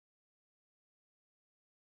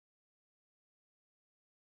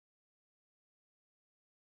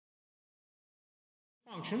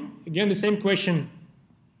Function, again, the same question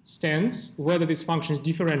stands, whether this function is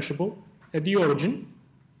differentiable at the origin.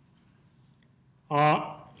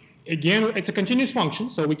 Again, it's a continuous function,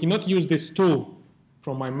 so we cannot use this tool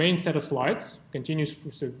from my main set of slides. Continuous,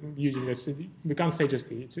 so using this, we can't say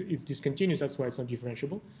just it's discontinuous, that's why it's not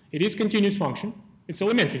differentiable. It is continuous function. It's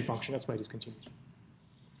elementary function, that's why it is continuous.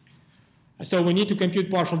 So we need to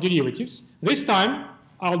compute partial derivatives. This time,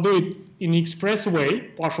 I'll do it in an express way,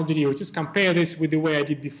 partial derivatives. Compare this with the way I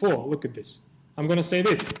did before. Look at this. I'm going to say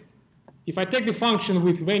this. If I take the function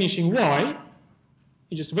with vanishing y,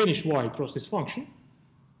 you just vanish y across this function.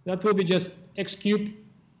 That will be just x cubed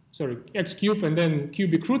and then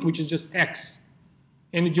cubic root, which is just x.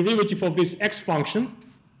 And the derivative of this x function,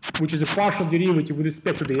 which is a partial derivative with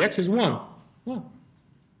respect to the x, is 1. Oh,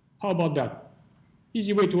 how about that?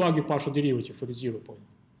 Easy way to argue partial derivative for the 0 point.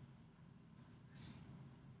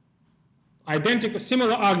 Identical,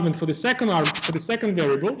 similar argument for the second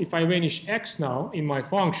variable. If I vanish x now in my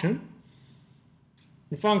function,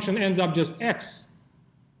 the function ends up just x.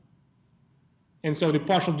 And so the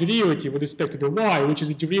partial derivative with respect to the y, which is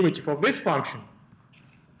the derivative of this function,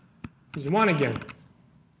 is 1 again.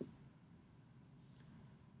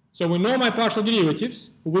 So we know my partial derivatives.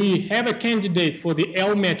 We have a candidate for the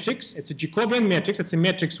L matrix. It's a Jacobian matrix. It's a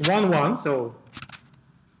matrix 1, 1. So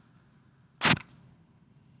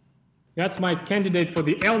that's my candidate for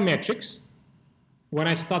the L matrix when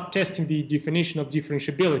I start testing the definition of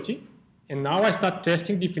differentiability. And now I start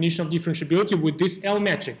testing definition of differentiability with this L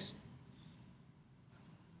matrix.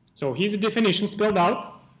 So here's the definition spelled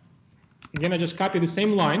out. Again, I just copy the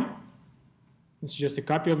same line. It's just a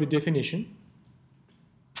copy of the definition.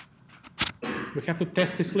 We have to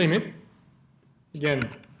test this limit. Again,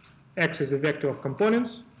 x is a vector of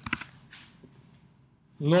components.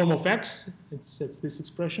 Norm of x, it's this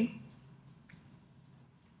expression.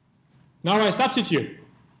 Now I substitute.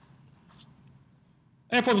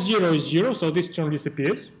 F of 0 is 0, so this term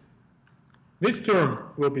disappears. This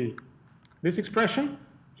term will be this expression.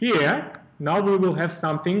 Here, now we will have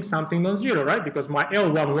something non-zero, right? Because my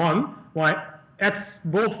L11, my x,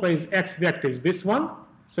 both ways x vector is this one.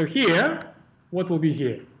 So here, what will be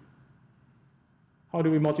here? How do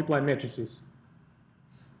we multiply matrices?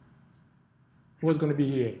 What's going to be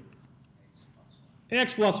here?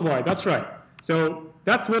 X plus y, that's right. So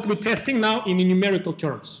that's what we're testing now in numerical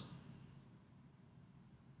terms.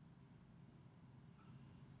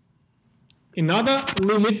 Another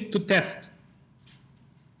limit to test.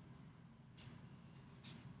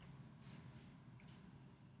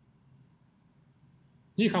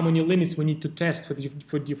 See how many limits we need to test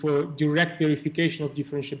for direct verification of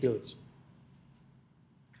differentiability.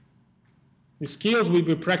 The skills we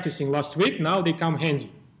were practicing last week, now they come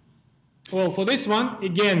handy. Well, for this one,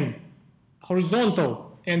 again,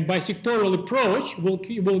 horizontal and bisectorial approach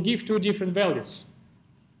will give two different values.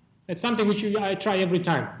 It's something which I try every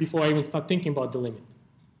time before I even start thinking about the limit.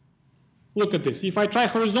 Look at this. If I try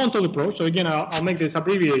horizontal approach, so again, I'll make this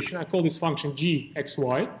abbreviation. I call this function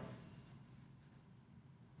gxy,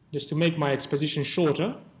 just to make my exposition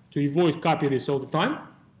shorter, to avoid copy this all the time.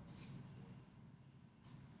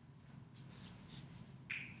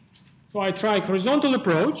 So I try horizontal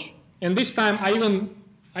approach, and this time I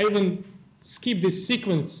even skip this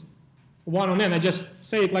sequence 1 on n. I just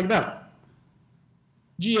say it like that.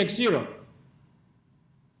 Gx0.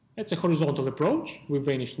 That's a horizontal approach. We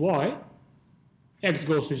vanished y. X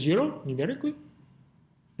goes to 0 numerically.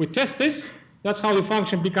 We test this. That's how the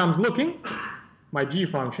function becomes looking. My g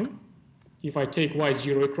function, if I take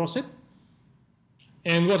y0 across it.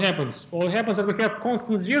 And what happens? Well, it happens that we have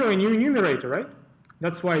constant 0 in numerator, right?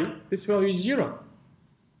 That's why this value is 0.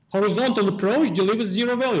 Horizontal approach delivers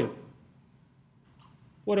 0 value.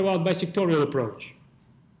 What about bisectorial approach?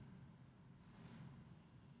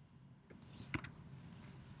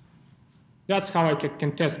 That's how I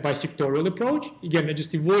can test bisectorial approach. Again, I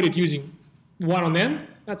just avoided using 1 on n.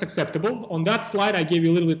 That's acceptable. On that slide, I gave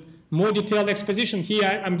you a little bit more detailed exposition.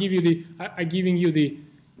 Here, I'm giving you the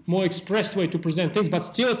more expressed way to present things, but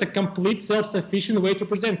still it's a complete self-sufficient way to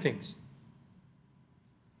present things.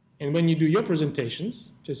 And when you do your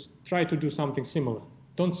presentations, just try to do something similar.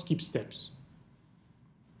 Don't skip steps.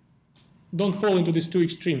 Don't fall into these two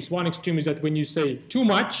extremes. One extreme is that when you say too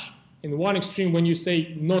much, and one extreme when you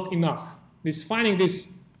say not enough. Finding this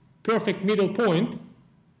perfect middle point,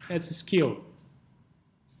 that's a skill.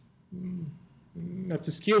 That's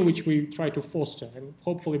a skill which we try to foster, and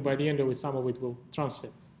hopefully by the end of it, some of it will transfer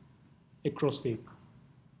across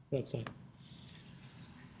that side.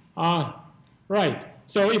 Right.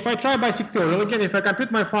 So if I try bisectorial, again, if I compute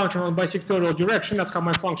my function on bisectorial direction, that's how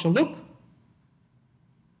my function look.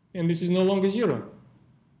 And this is no longer 0.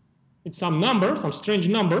 It's some number, some strange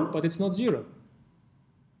number, but it's not 0.